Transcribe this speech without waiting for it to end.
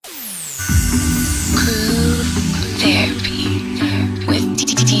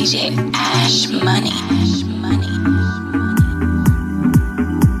DJ Ash Money.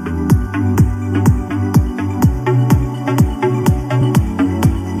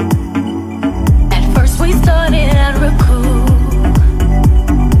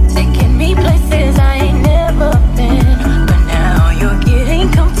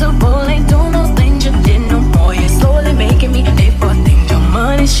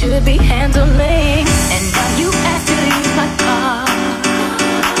 Should be handling, and now you ask to use my car.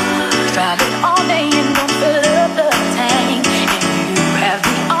 Tried it all day and don't fill up the tank, and you have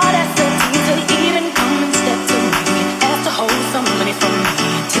the audacity to even come and step to me and ask to hold some money from me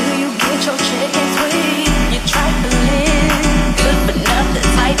until you get your check and sweet. You're trifling, good but not the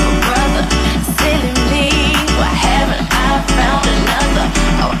type of brother. Silly me, why haven't I found another?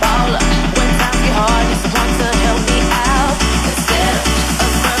 A baller, when times get hard, just want to help me out instead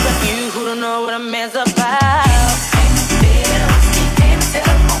of you who don't know what a man's about. Pay my bills, pay my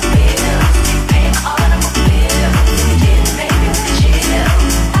telephone bills, pay my automobile. Yeah, baby, chill.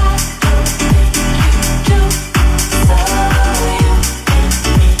 I don't think you do, so you and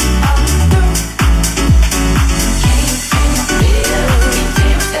me are through. Can't pay my bills,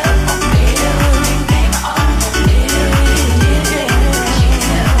 pay my telephone bills, pay my automobile. Yeah,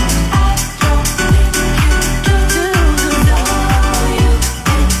 chill. I don't think you do, so you.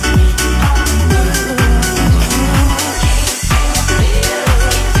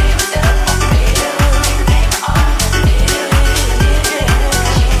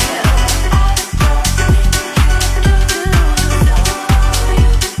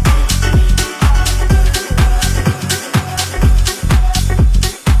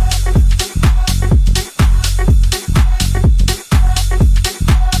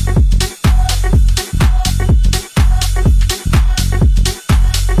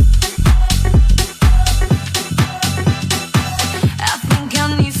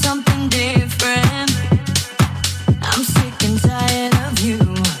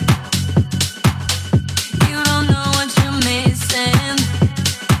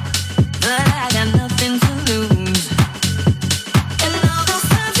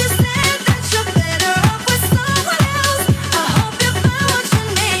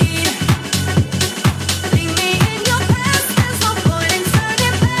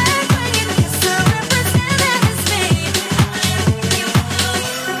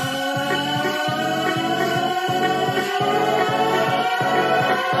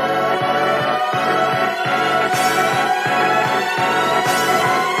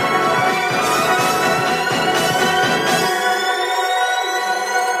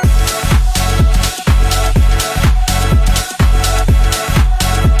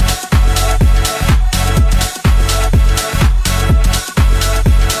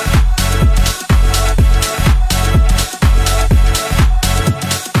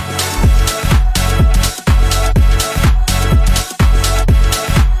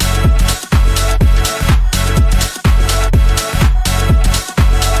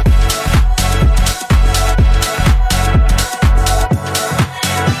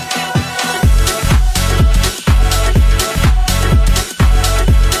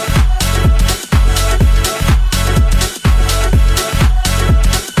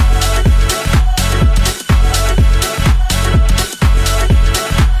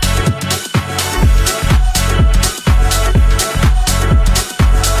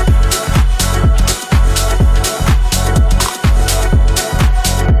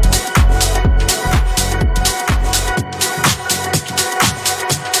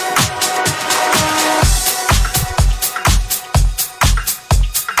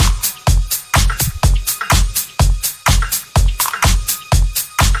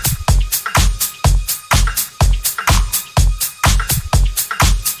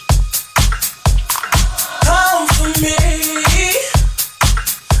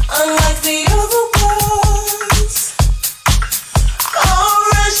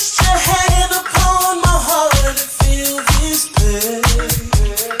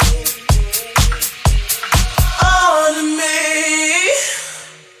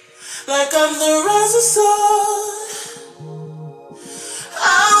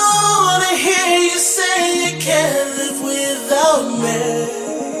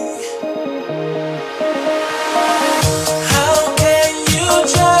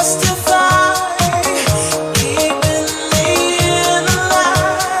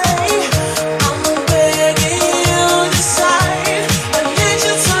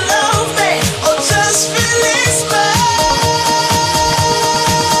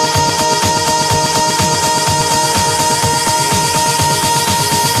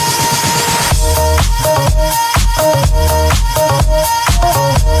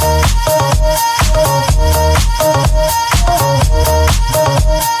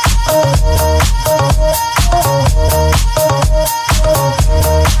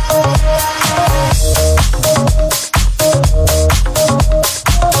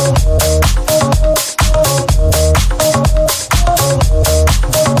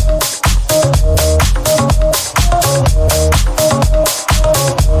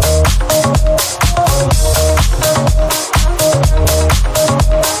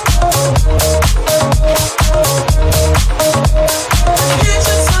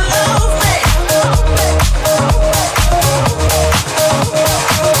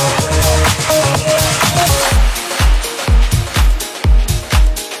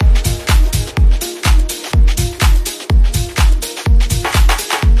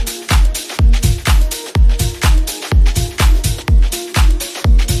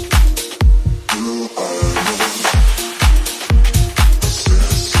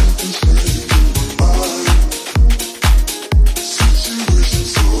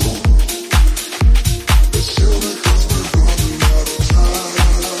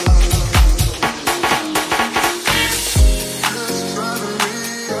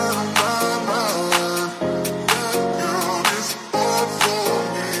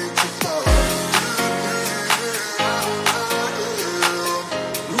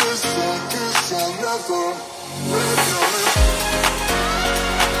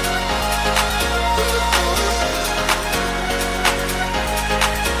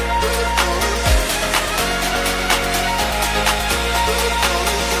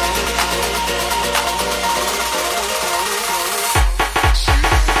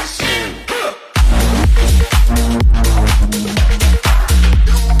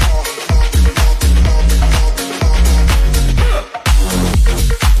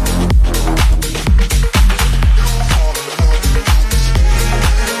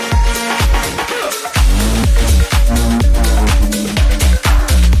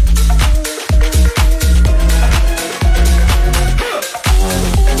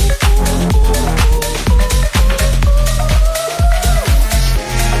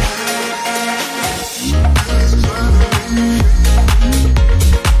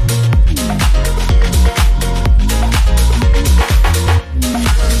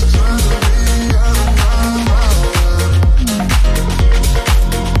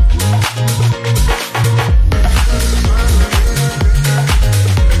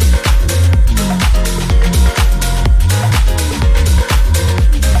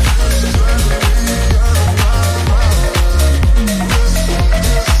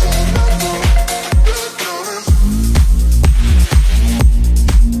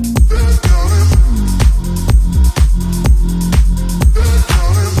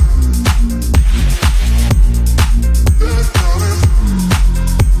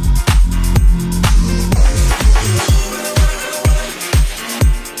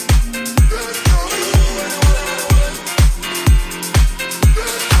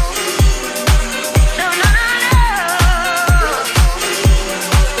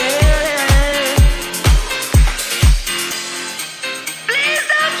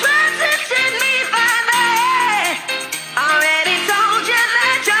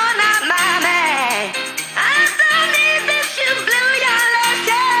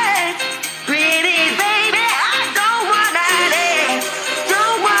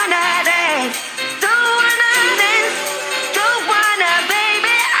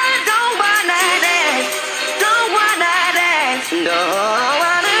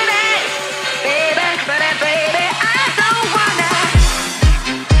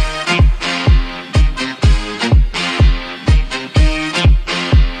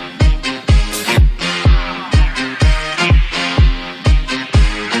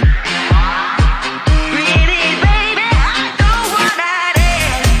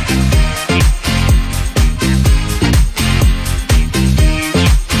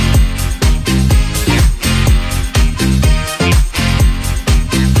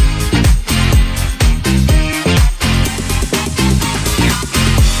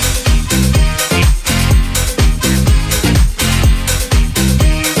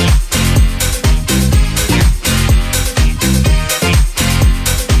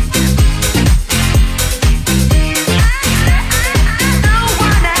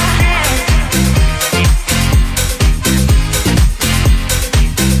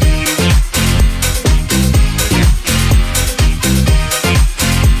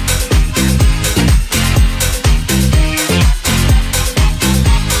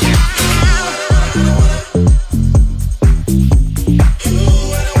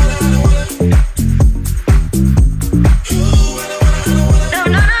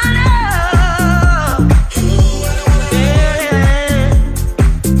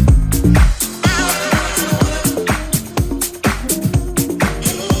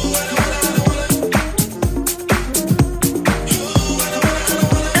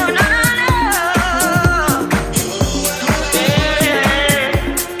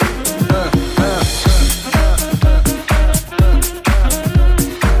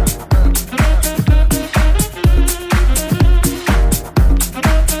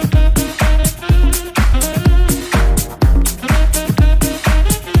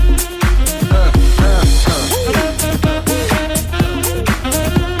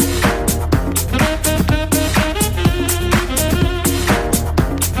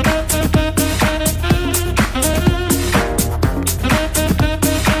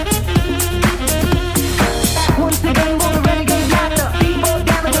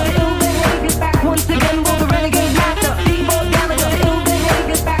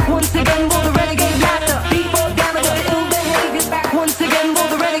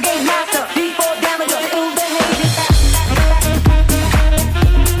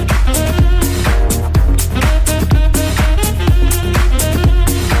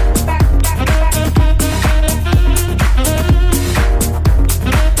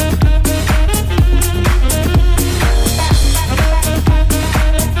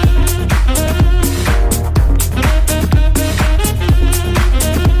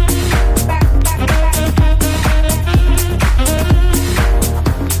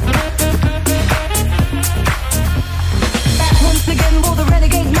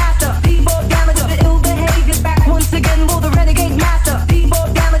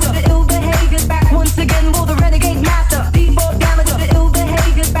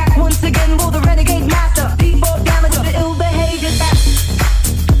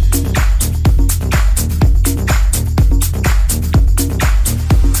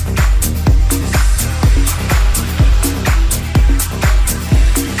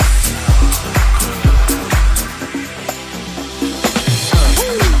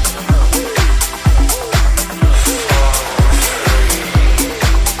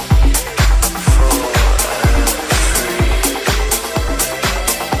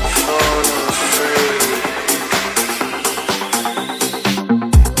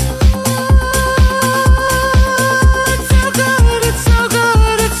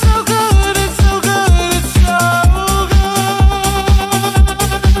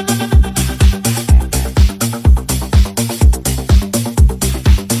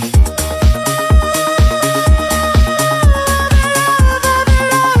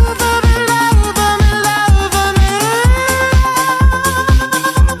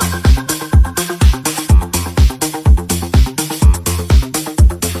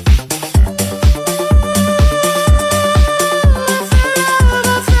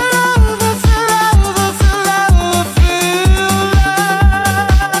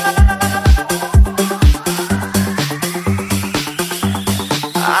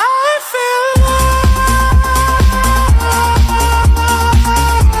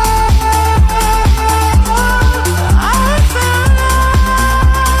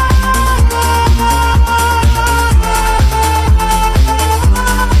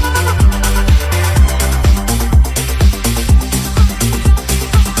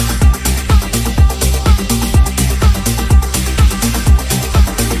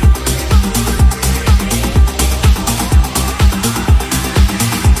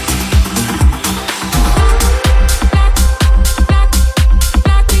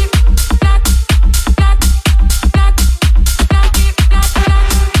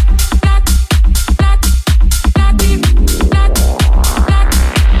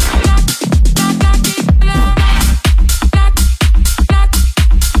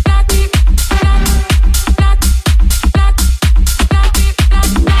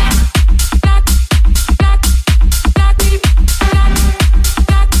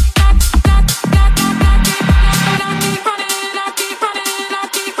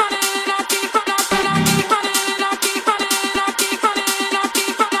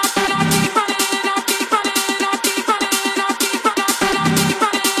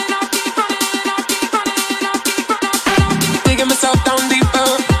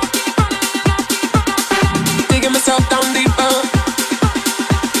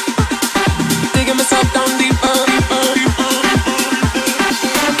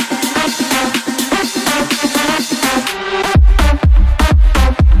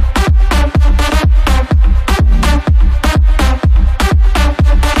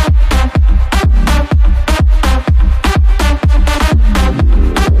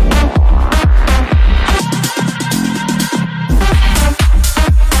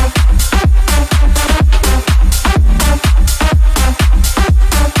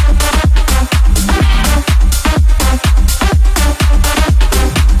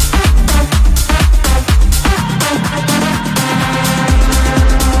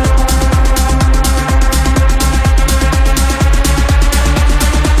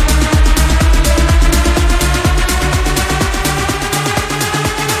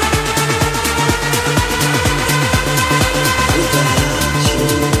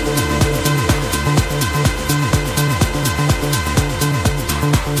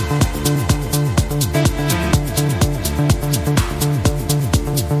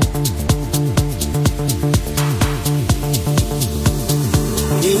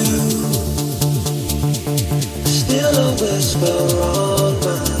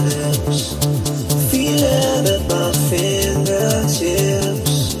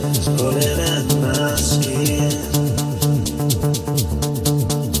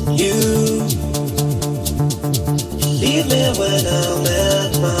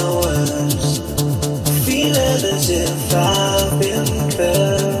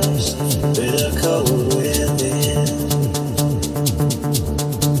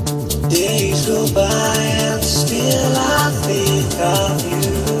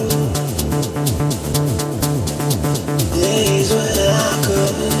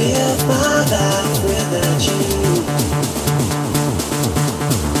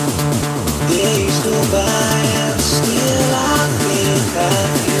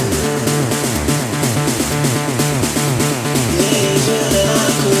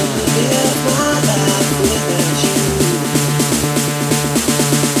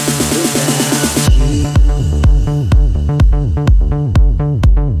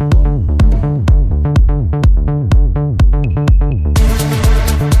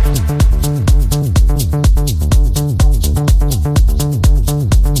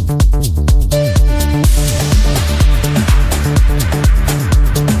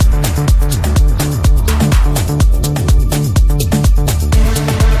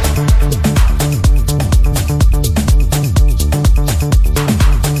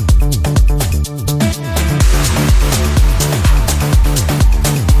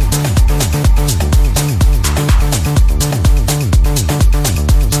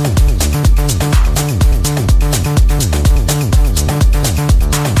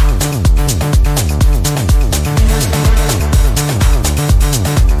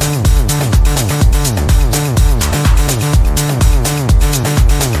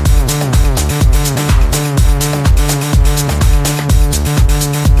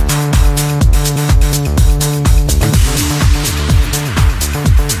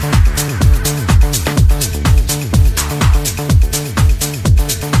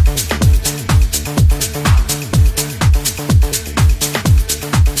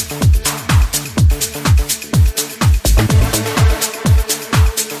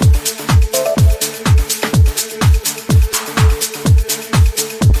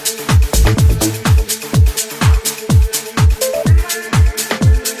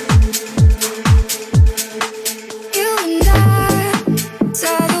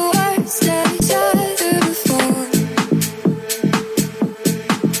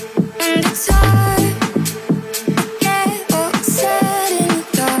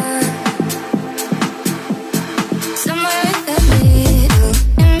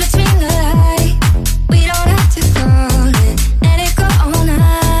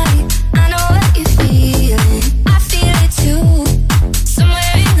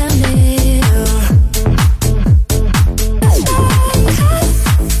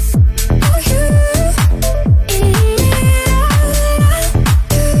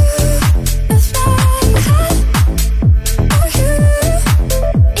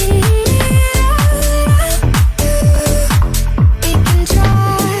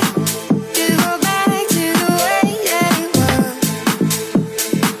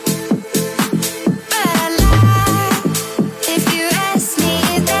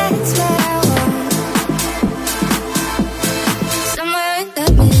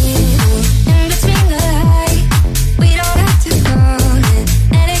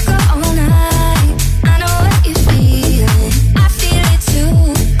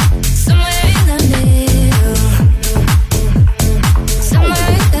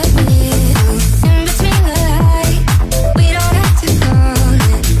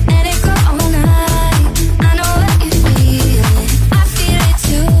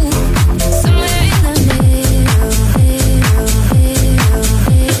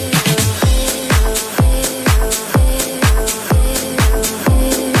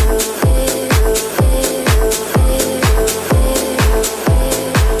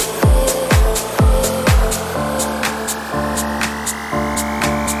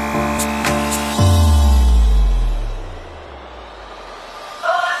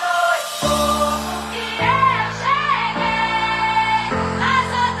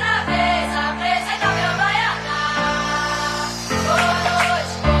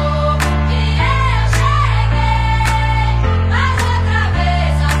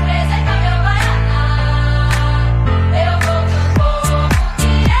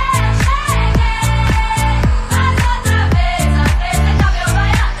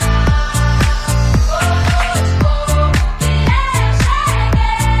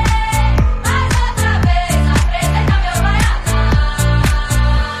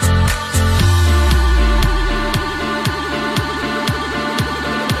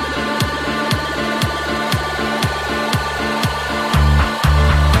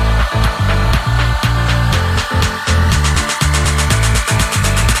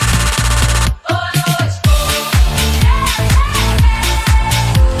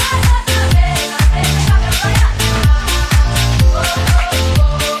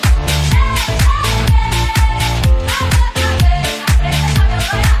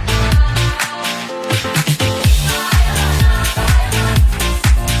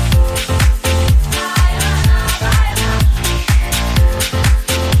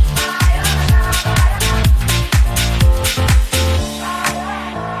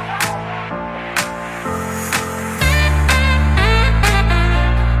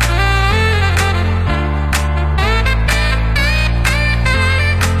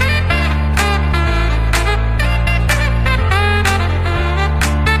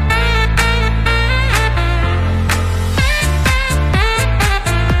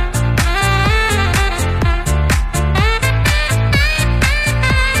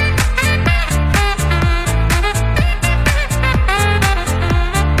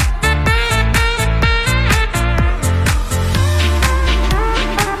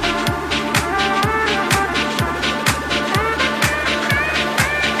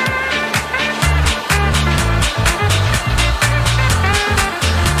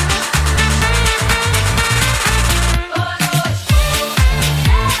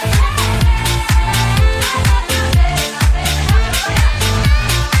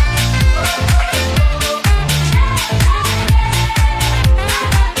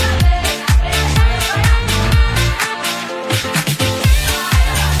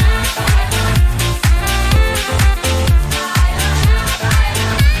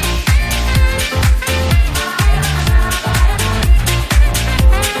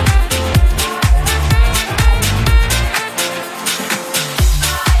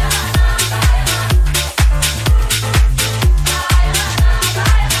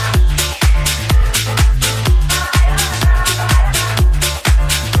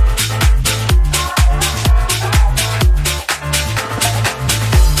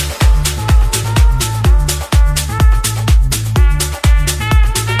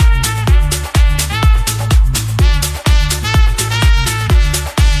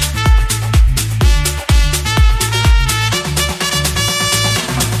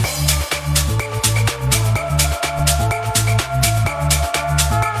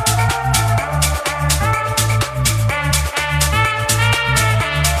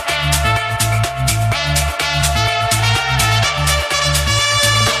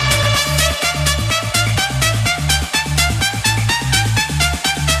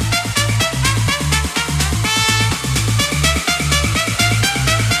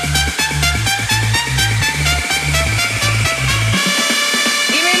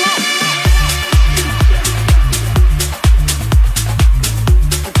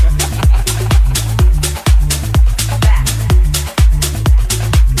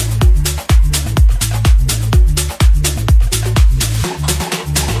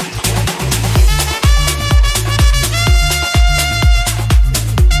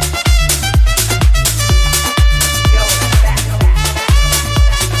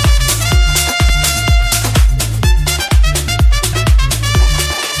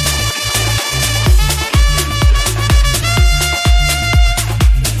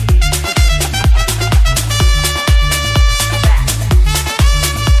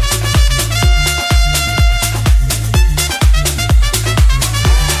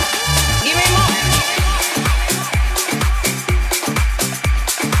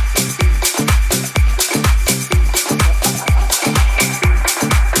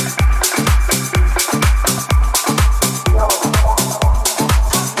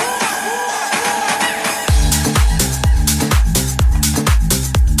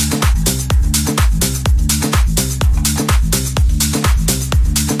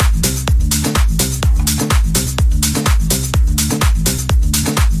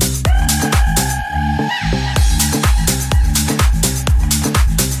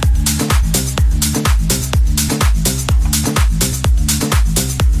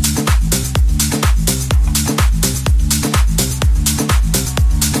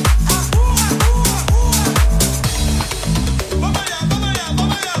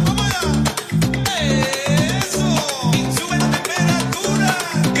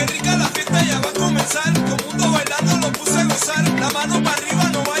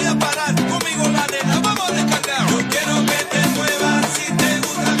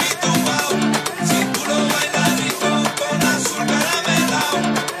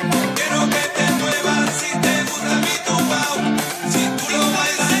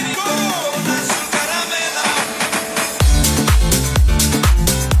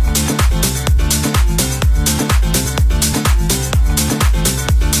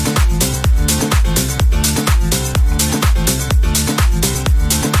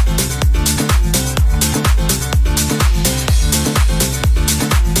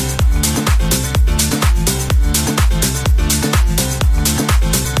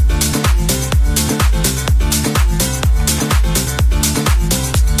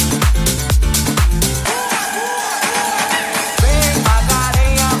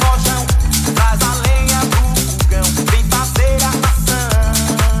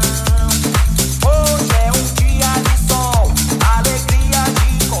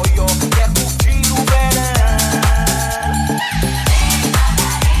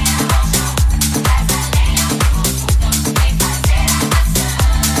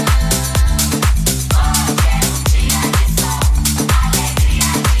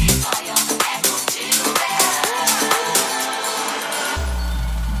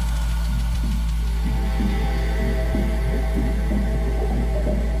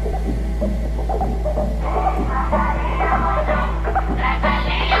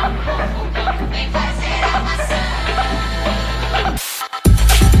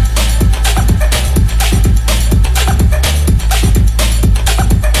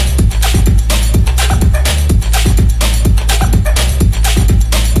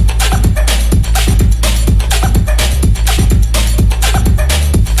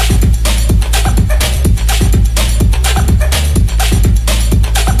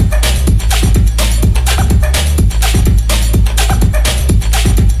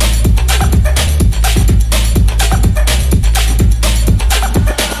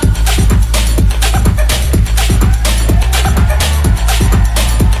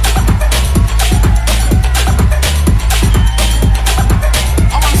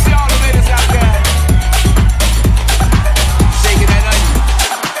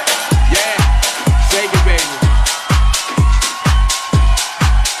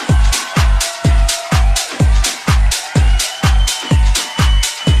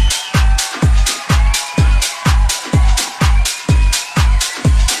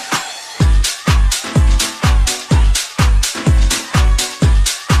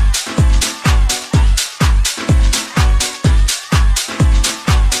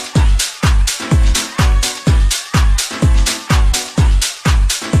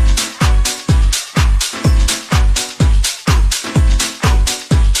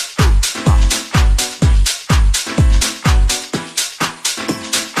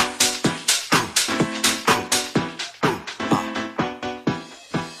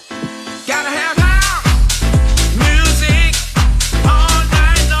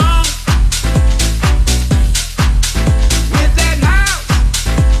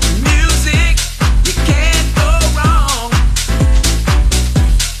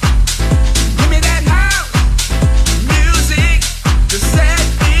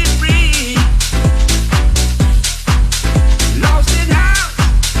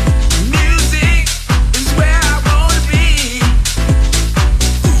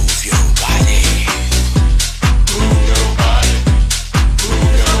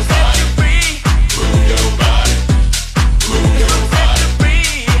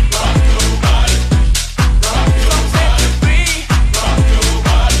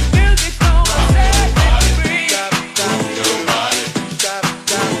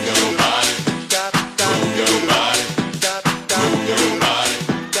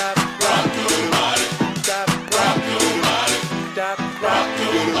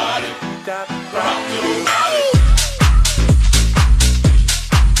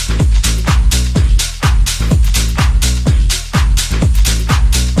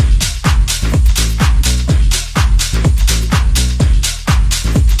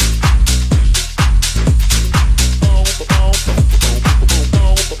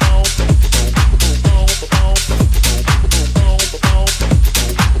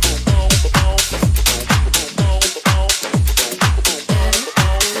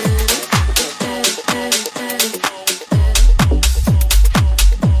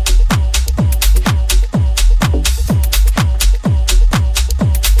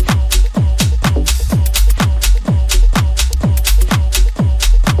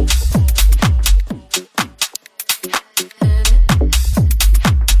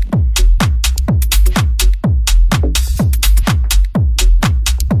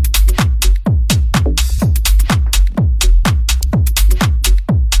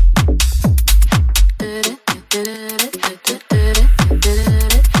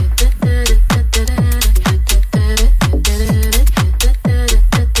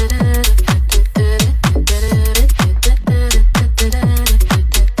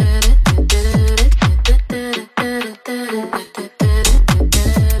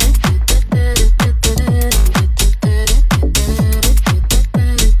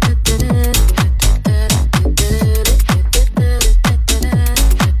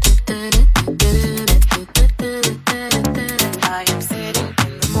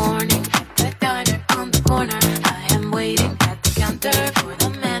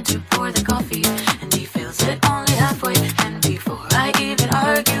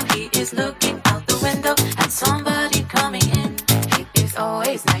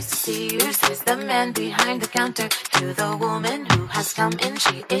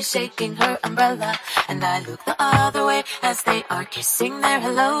 Shaking her umbrella, and I look the other way as they are kissing their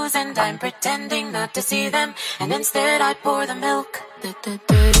hellos, and I'm pretending not to see them, and instead I pour the milk.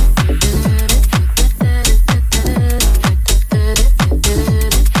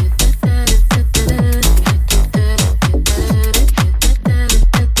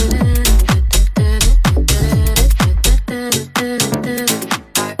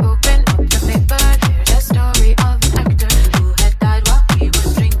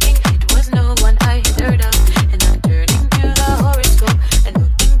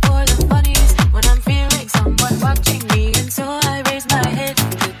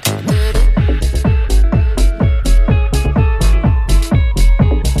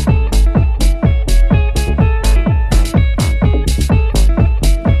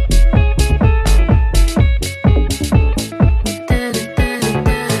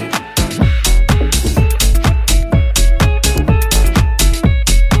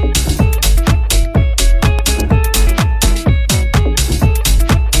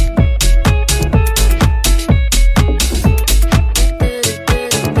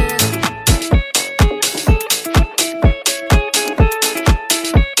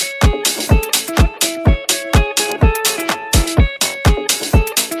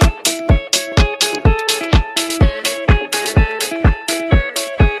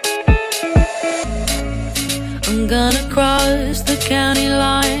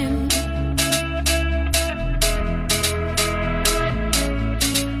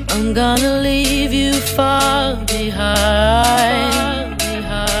 I'm gonna leave you far behind.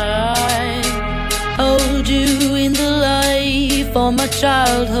 Hold you in the life of my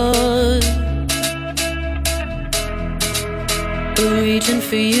childhood. But reaching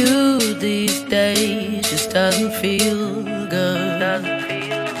for you these days just doesn't feel good.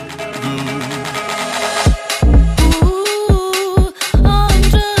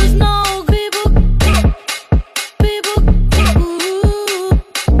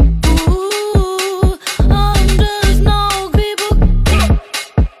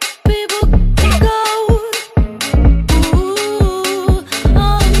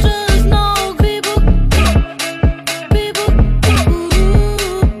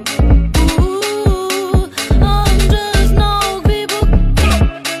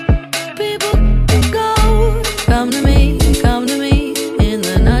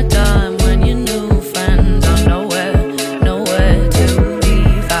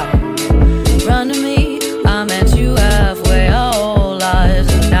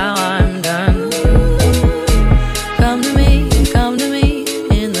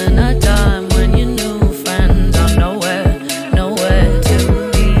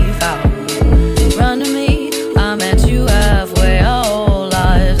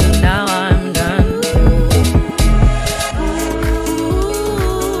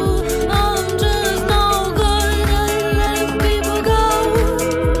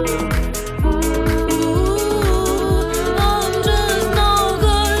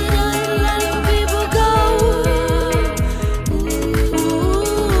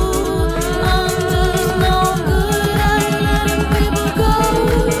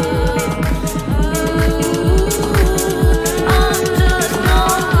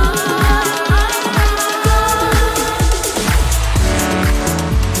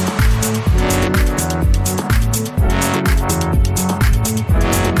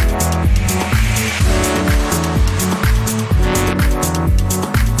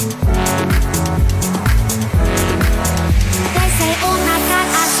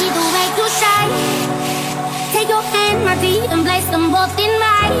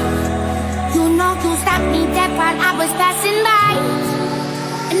 while I was passing by.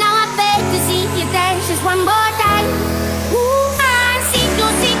 And now I beg to see you dance just one more time. Ooh, I see you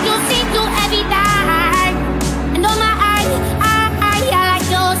every time. And oh my, I like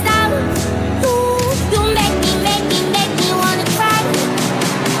your style. Ooh, you make me wanna cry.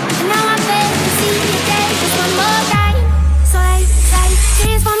 And now I beg to see you dance just one more time. So I say,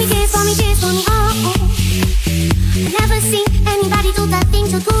 dance for me, dance for me, dance for me, oh, oh. I've never seen anybody do the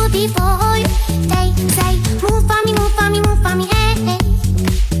things you do before. They say, move for me, move for me, move for me, hey, hey.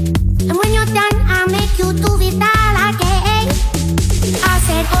 And when you're done, I'll make you do it all again. I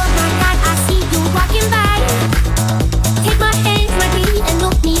said, oh my God, I see you walking by. Take my hands, my feet, and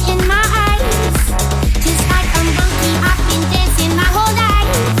look me in my eyes. Just like a monkey, I've been dancing my whole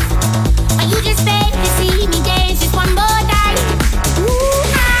life. But you just beg to see me dance just one more time. Ooh,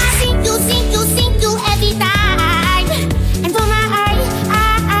 I see you every time. And for my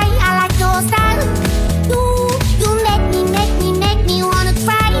I like your style. You make me wanna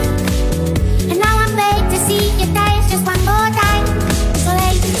cry. And now I'm beg to see you dance just one more time. So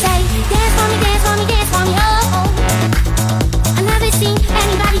they say, dance for me, dance for me, dance for me, oh, oh. I've never seen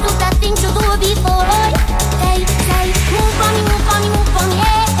anybody do the things you do before. They say, move for me, move for me, move for me,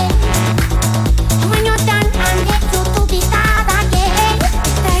 hey, hey. And when you're done, I'll make you do it all again.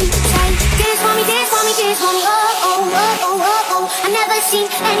 They say, dance for me, dance for me, dance for me, oh, oh, oh, oh, oh, oh. I've never seen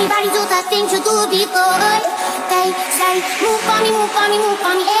anybody do the things you do before. They say, move for me, move for me, move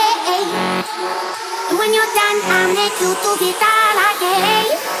for me, hey, hey. And when you're done, I'll make you do it all again.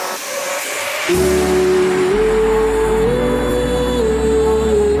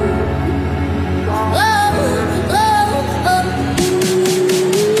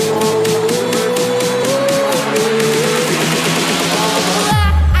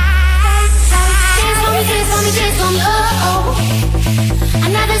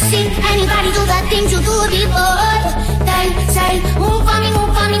 Anybody do the things you do before. They say, move for me,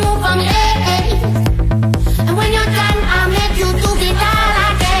 move for me, move for me, hey, hey. And when you're done, I'll make you do it all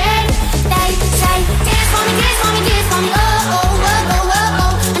again. They say, dance for me, dance for me, dance for me, oh, oh, oh, oh, oh,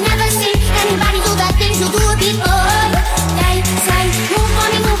 oh. I never seen anybody do the things you do before. They say, move for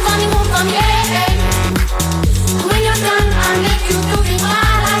me, move for me, move for me, hey, hey. And when you're done, I'll make you do it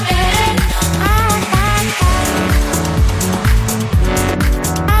all again.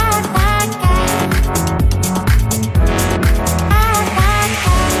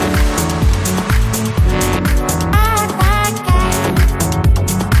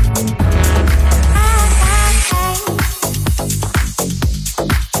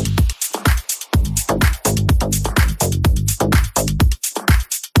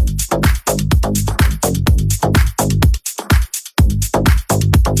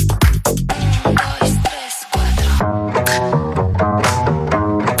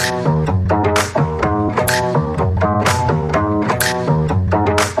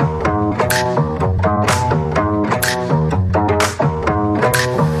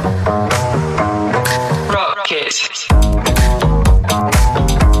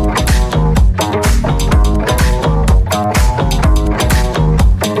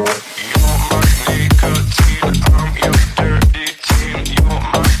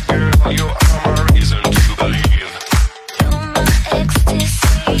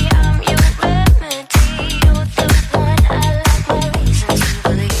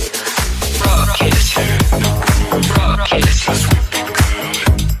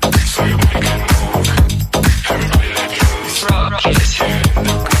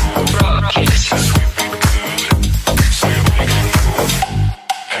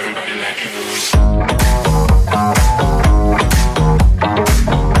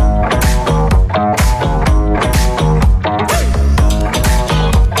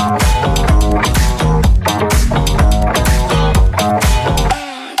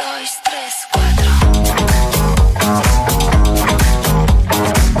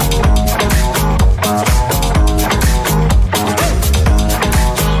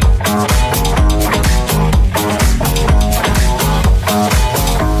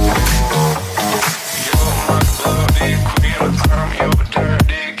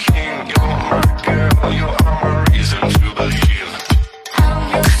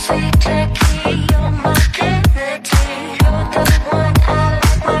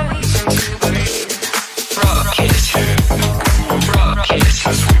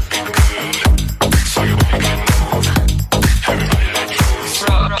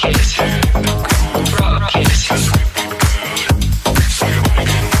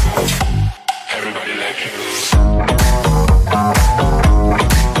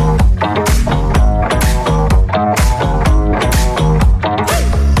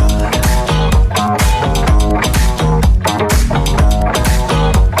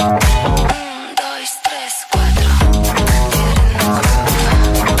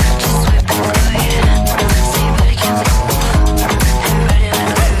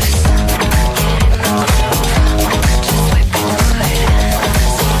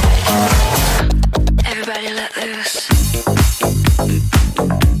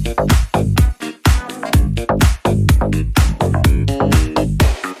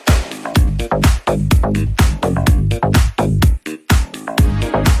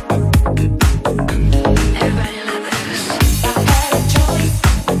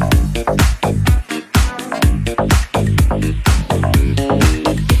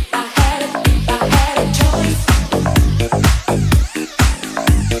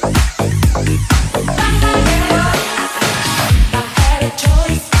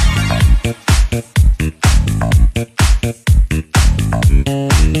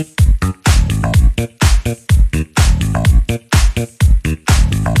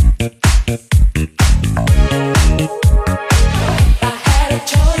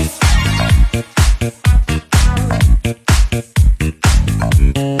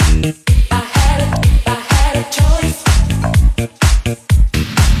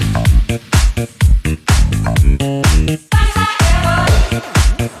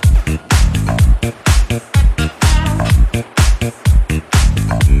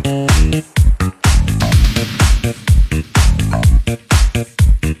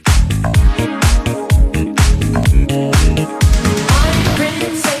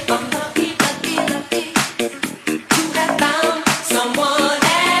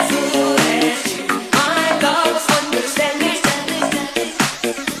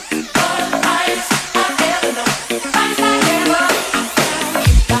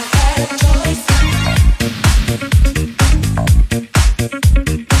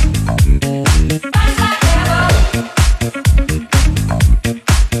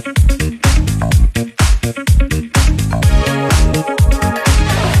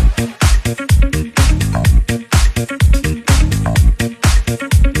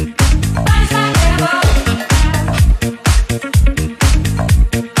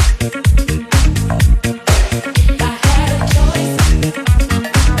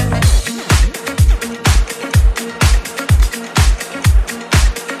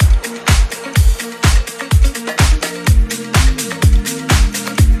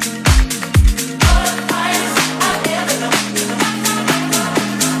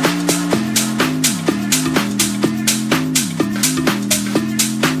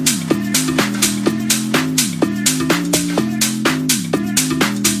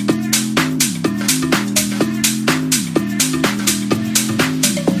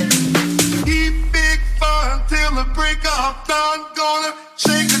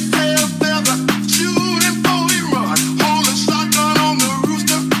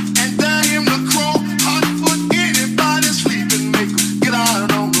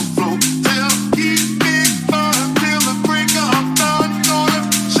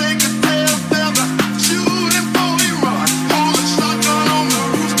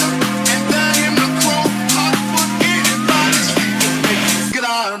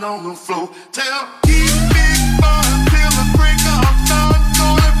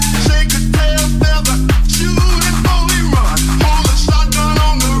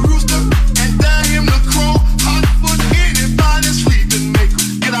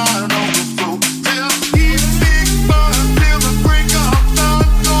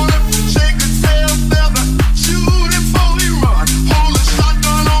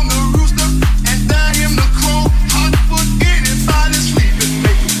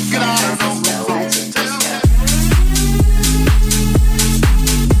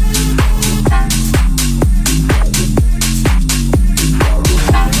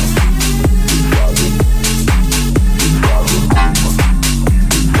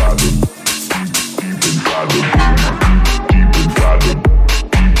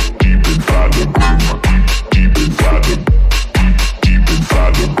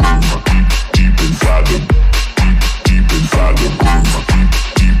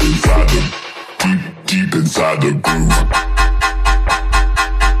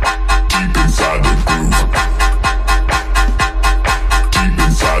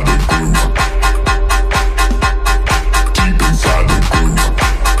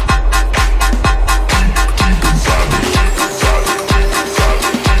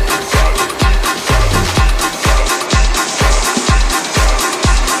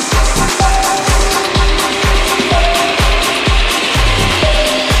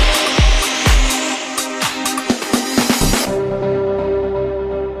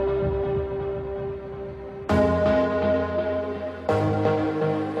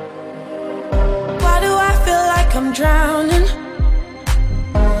 I'm drowning,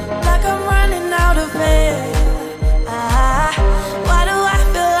 like I'm running out of air. Why do I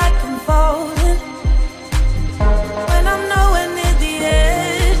feel like I'm falling when I'm nowhere near the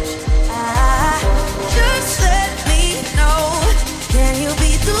edge? Just let me know, can you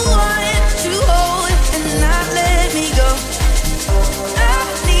be the one to hold and not let me go? I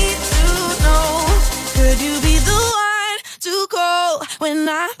need to know, could you be the one to call when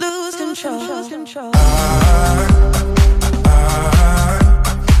I lose control?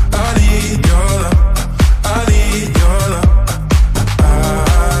 I need your love. I need your love.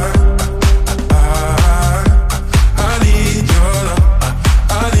 I need your love.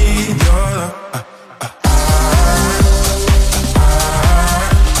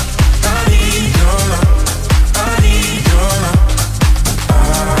 I need your love. I need your love. I need your love.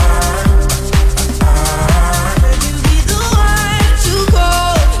 Could you be the one to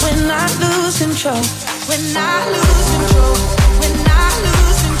call when I lose control? When I lose control. When I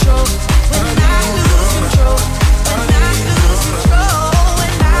lose control. When I lose control. When I lose control.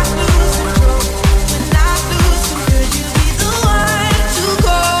 When I lose control. When I lose control. Could you be the one to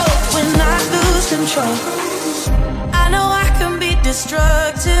call when I lose control? I know I can be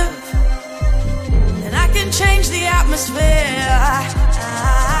destructive, and I can change the atmosphere.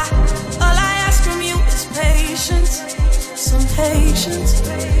 All I ask from you is patience, some patience,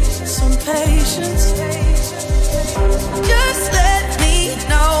 some patience. Just let me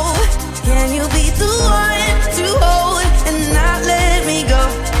know, can you be the one to hold and not let me go?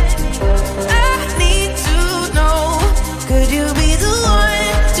 I need to know, could you be the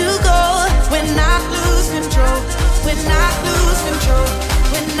one to go when I lose control? When I lose control.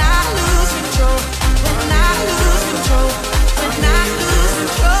 When I lose control. When I lose control. When I lose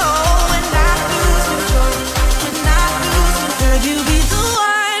control. When I lose control. When I lose control. Could you be the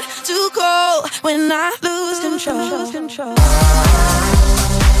one to call when I lose control?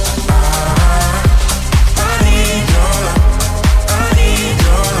 I need your love. I need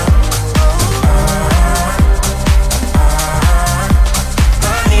your love.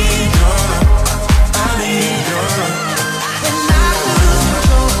 I need your love. I need your love. When I lose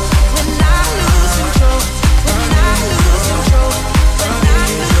control. When I lose control. When I lose control. When I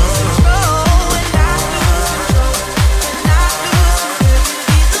lose control. When I lose control. When I lose control.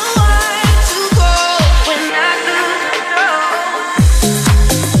 Be the one to call when I lose control.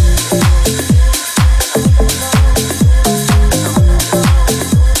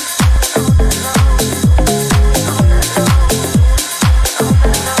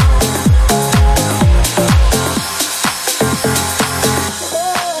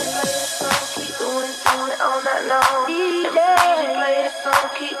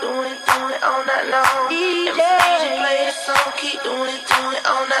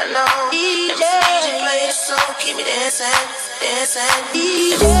 Keep me dancing, dancing.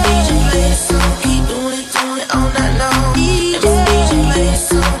 DJ play the song, keep doing it all night long. DJ play the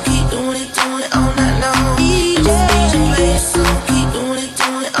song, keep doing it all night long. DJ play the song, keep doing it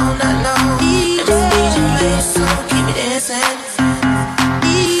all night long. DJ play the song, keep me dancing.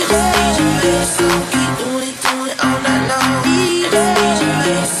 DJ play the song, keep doing it all night long. DJ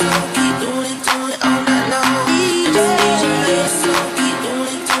play the song, keep doing it all night long. DJ play the song, keep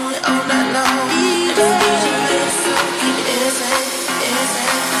doing it all night long. DJ play the song, keep me dancing,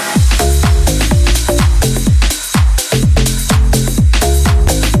 dancing.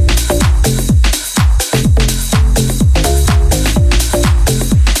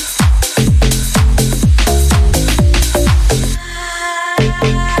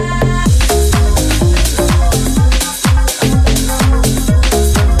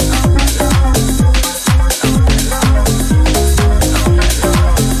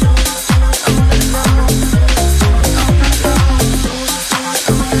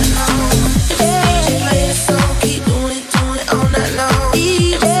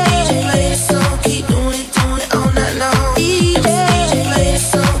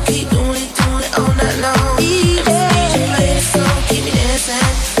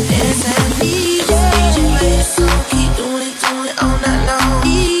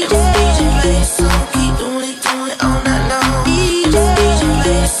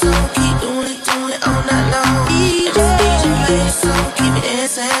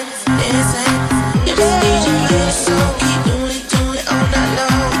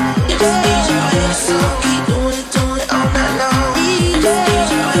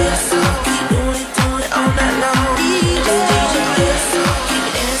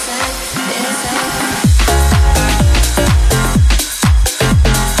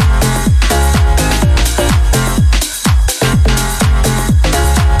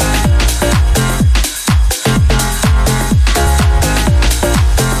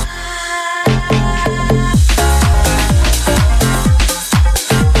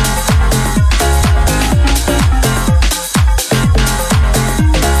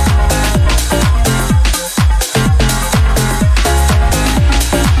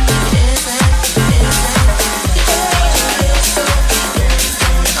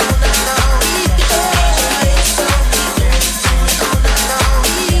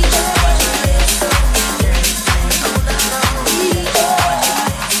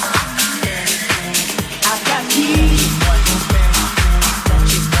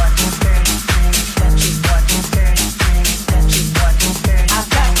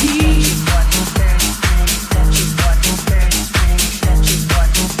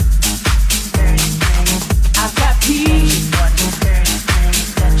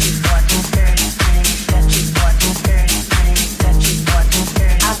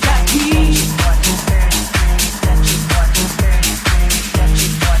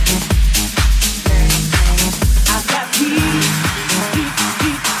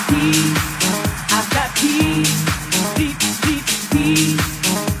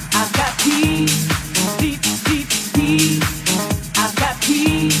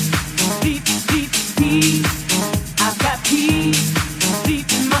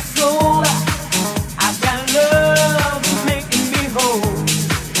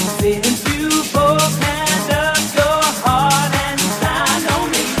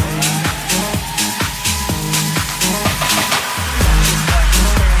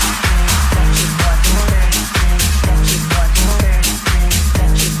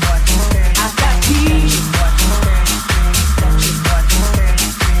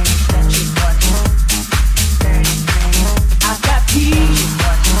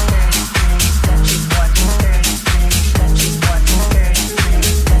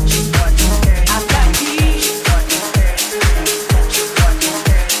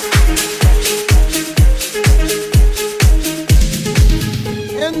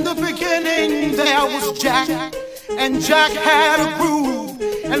 In the beginning there was Jack, and Jack had a groove,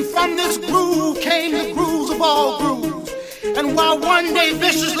 and from this groove came the grooves of all grooves. And while one day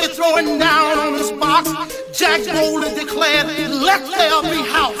viciously throwing down on his box, Jack boldly declared, "Let there be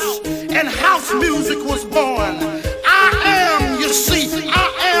house," and house music was born. I am, you see, I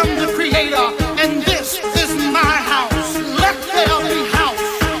am the creator, and this is my house. Let there be house.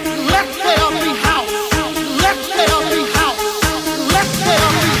 Let there be house. Let there be house. Let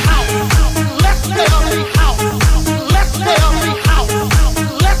there be house. Let there be house. Let there be house.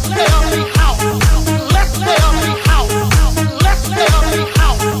 Let there be house. Let there be house. Let there be house. Let there be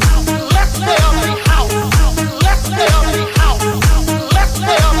house. Let there be house. Let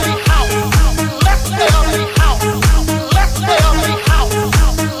there be house. Let there be house.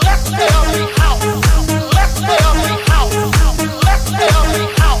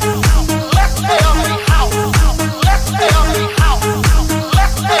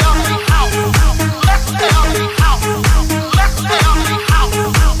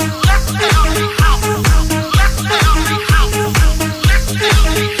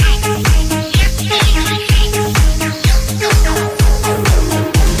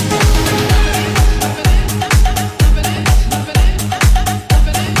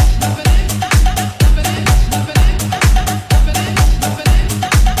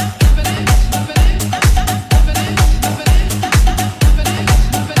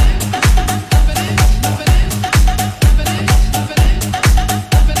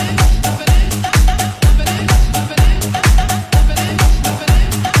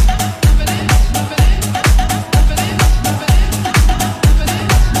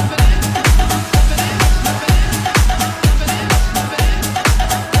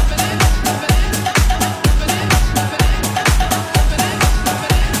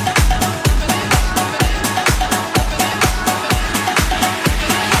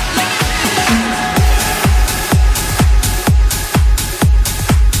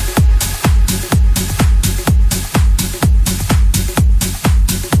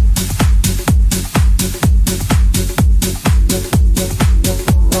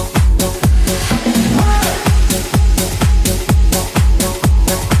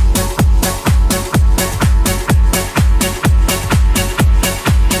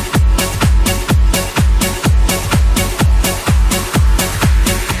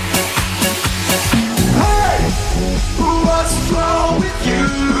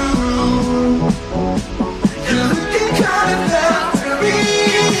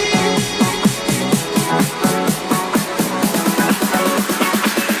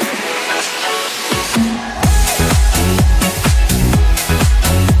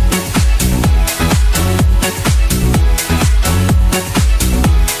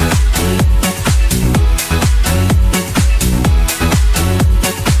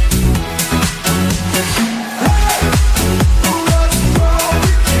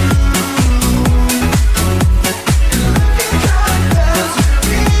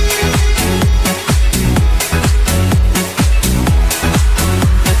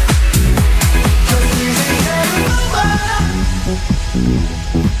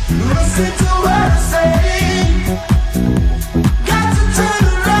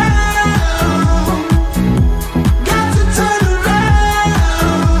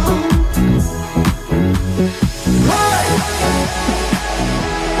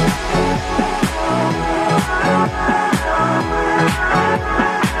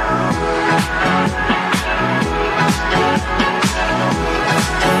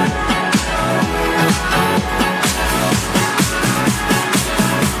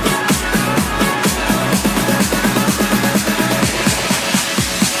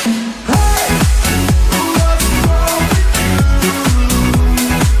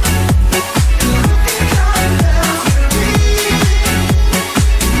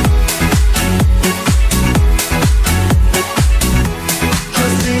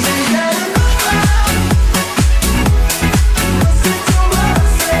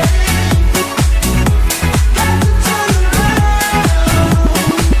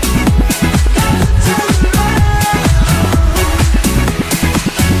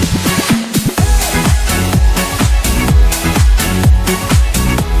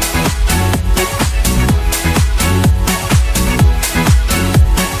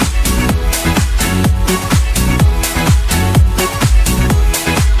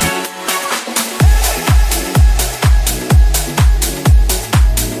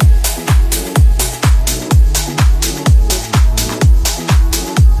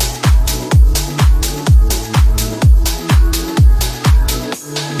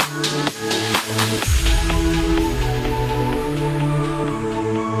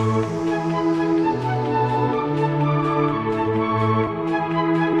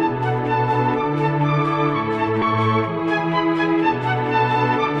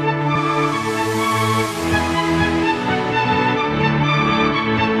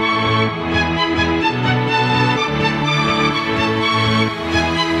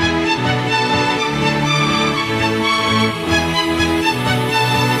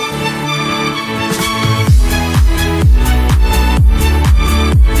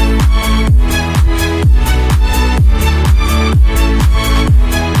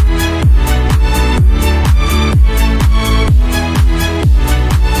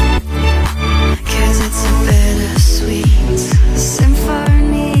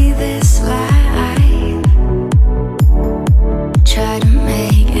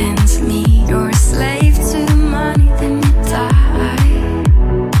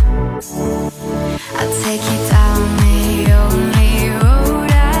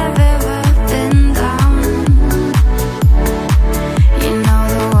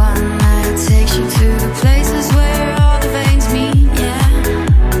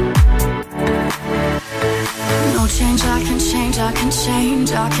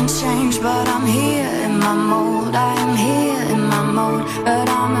 can change, but I'm here in my mode. I am here in my mode, but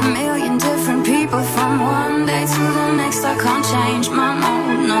I'm a million different people from one day to the next. I can't change my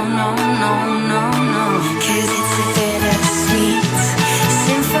mode, no, no, no, no, no. 'Cause it's a bittersweet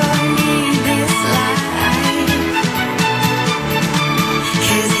symphony, this life.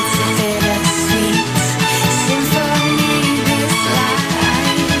 'Cause it's a bittersweet symphony, this life.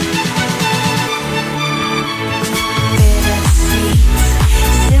 Bittersweet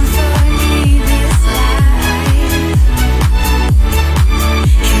symphony, this life.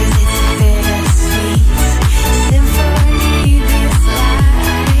 'Cause it's a bittersweet symphony, this life.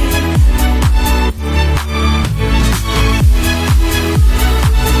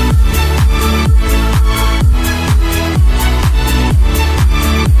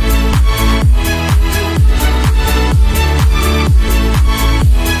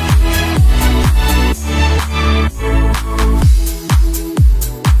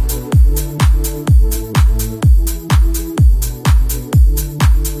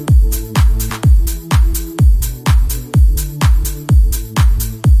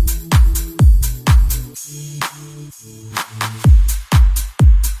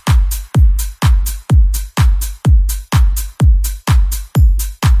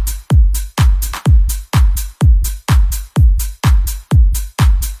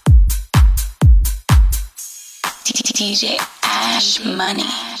 DJ Ash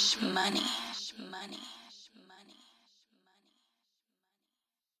Money.